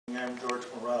am George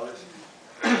Morales.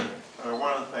 And I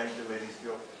want to thank the Ladies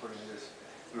Guild for putting this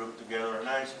group together, and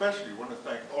I especially want to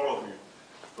thank all of you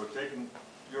for taking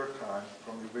your time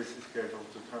from your busy schedule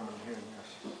to come and hear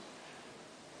us.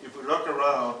 If we look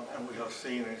around, and we have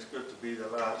seen, and it's good to be the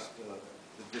last,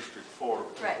 the District 4,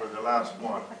 right. We're the last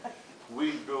one,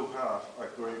 we do have a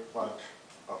great bunch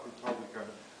of Republicans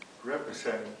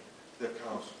representing the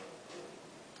council.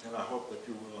 And I hope that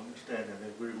you will understand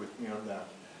and agree with me on that.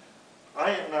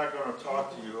 I am not going to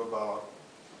talk to you about,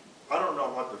 I don't know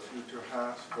what the future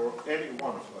has for any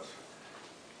one of us.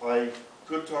 I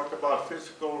could talk about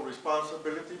fiscal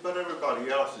responsibility, but everybody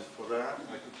else is for that.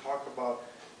 I could talk about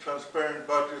transparent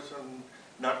budgets and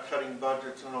not cutting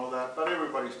budgets and all that, but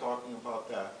everybody's talking about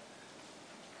that.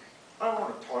 I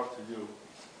want to talk to you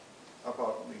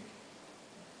about me.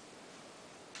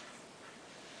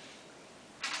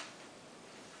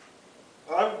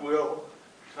 I will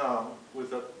come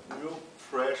with a new,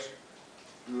 fresh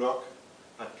look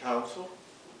at council.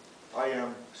 I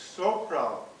am so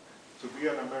proud to be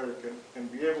an American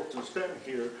and be able to stand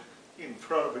here in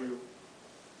front of you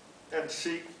and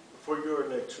seek for your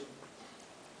election.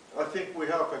 I think we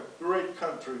have a great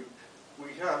country.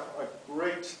 We have a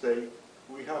great state.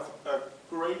 We have a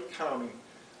great county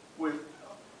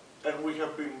and we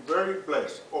have been very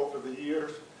blessed over the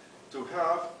years to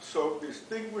have so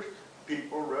distinguished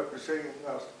people representing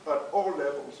us at all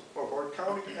levels of our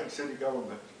county and city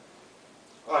government.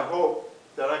 I hope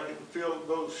that I can fill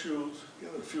those shoes in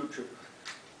the future.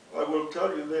 I will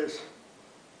tell you this,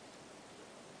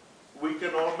 we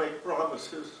can all make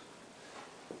promises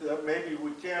that maybe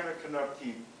we can or cannot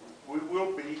keep. We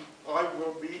will be, I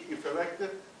will be, if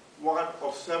elected, one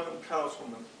of 7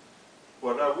 councilmen.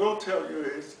 What I will tell you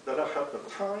is that I have the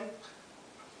time,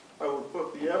 I will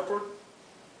put the effort,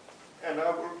 and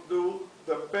I will do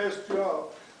the best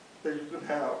job that you can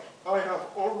have. I have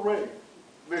already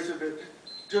visited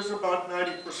just about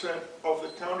 90% of the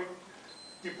county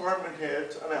department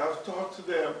heads, and I have talked to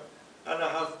them, and I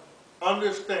have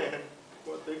understand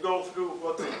what they go through,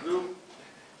 what they do,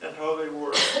 and how they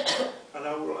work. And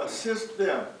I will assist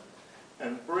them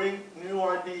and bring new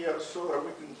ideas so that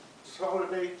we can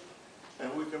consolidate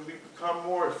and we can become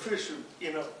more efficient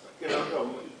in our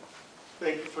government.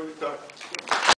 Thank you for your time.